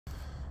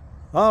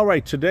All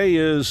right, today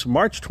is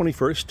March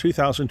 21st,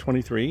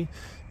 2023,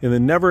 in the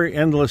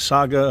never-endless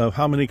saga of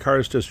how many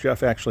cars does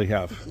Jeff actually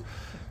have.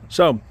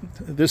 So,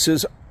 this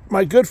is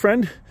my good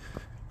friend,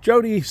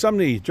 Jody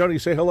Sumney. Jody,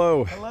 say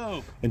hello.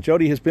 Hello. And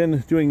Jody has been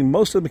doing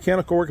most of the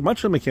mechanical work,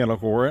 much of the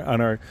mechanical work,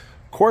 on our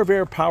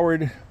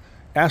Corvair-powered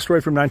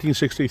Asteroid from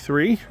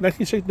 1963.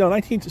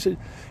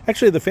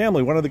 Actually, the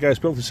family, one of the guys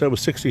built it said it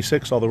was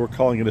 66, although we're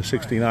calling it a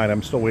 69.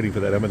 I'm still waiting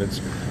for that evidence.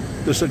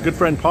 This is a good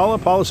friend, Paula.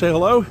 Paula, say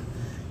hello.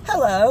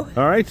 Hello.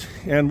 All right,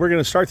 and we're going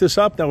to start this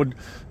up. Now,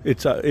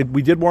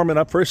 we did warm it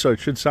up first, so it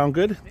should sound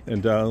good.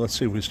 And let's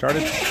see, we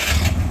started.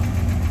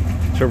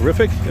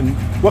 Terrific. And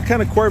what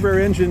kind of Corvair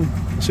engine,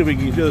 let's see if we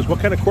can do this. What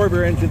kind of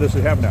Corvair engine does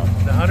it have now?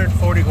 The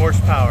 140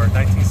 horsepower,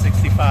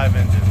 1965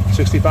 engine.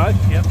 65?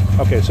 Yep.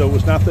 Okay, so it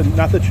was not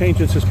the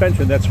change in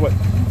suspension. That's what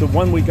the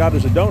one we got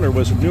as a donor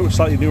was a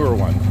slightly newer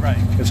one. Right.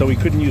 And so we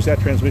couldn't use that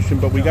transmission,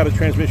 but we got a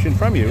transmission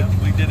from you. Yep.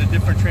 We did a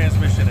different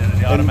transmission in it,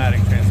 the automatic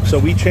transmission. So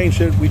we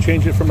changed it. We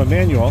changed it from a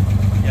manual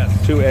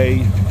to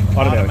a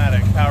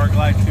automatic. Power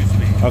Glide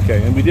 2-speed.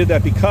 Okay, and we did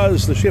that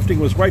because the shifting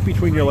was right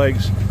between your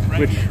legs,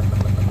 which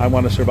I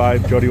want to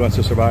survive. Jody wants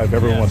to survive.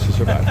 Everyone wants to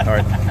survive. All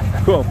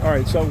right, cool. All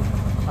right, so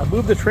I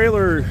moved the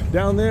trailer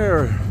down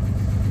there.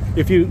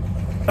 If you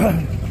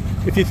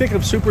think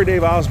of Super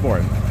Dave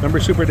Osborne, remember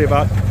Super Dave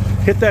Osborne?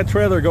 Hit that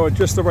trailer, go at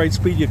just the right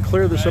speed, you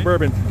clear the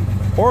Suburban.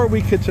 Or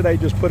we could today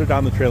just put it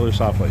on the trailer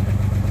softly.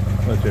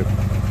 Let's do.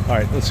 All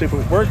right, let's see if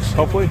it works,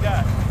 hopefully.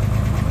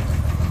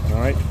 All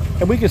right,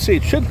 and we can see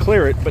it should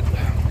clear it, but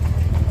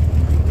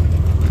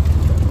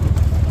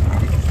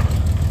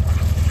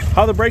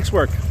how the brakes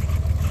work?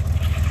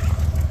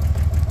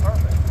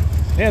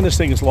 Perfect. Man, this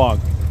thing is long.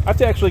 I have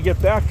to actually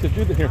get back to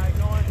do the here.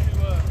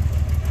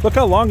 Look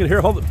how long it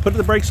here. Hold it. Put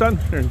the brakes on.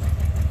 Here.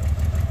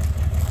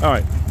 All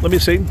right, let me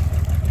see. How's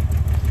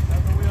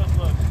the wheels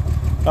look?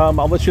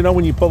 I'll let you know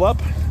when you pull up.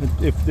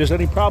 If there's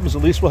any problems,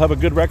 at least we'll have a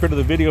good record of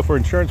the video for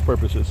insurance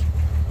purposes.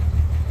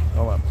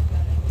 Hold on.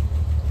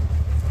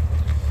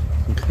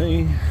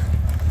 Okay.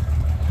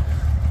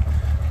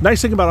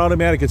 Nice thing about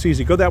automatic, it's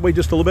easy. Go that way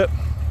just a little bit.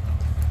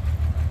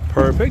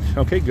 Perfect.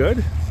 Okay,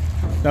 good.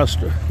 Now, it's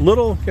a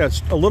little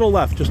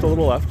left, just a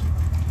little left.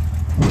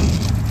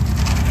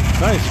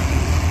 Nice.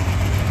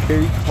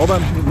 Okay, hold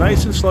on.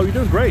 Nice and slow. You're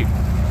doing great.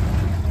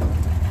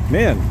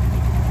 Man.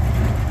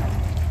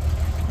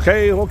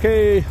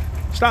 Okay.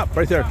 Stop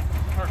right there.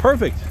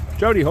 Perfect.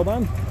 Jody, hold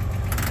on.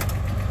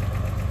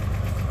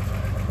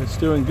 It's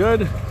doing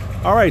good.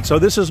 All right, so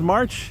this is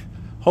March.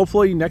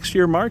 Hopefully next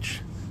year,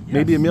 March. Yes.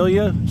 Maybe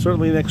Amelia.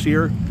 Certainly next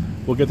year,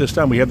 we'll get this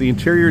done. We have the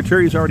interior.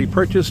 Interior's already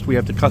purchased. We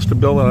have to custom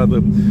build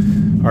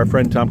it. Our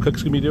friend Tom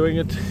Cook's going to be doing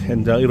it.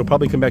 And it'll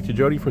probably come back to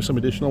Jody for some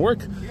additional work.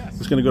 Yes.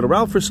 It's going to go to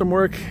Ralph for some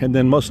work. And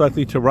then most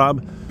likely to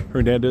Rob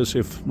Hernandez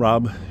if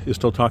Rob is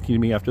still talking to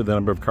me after the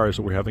number of cars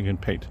that we're having in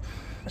paint.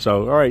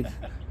 So, all right.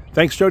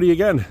 Thanks, Jody,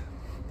 again.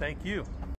 Thank you.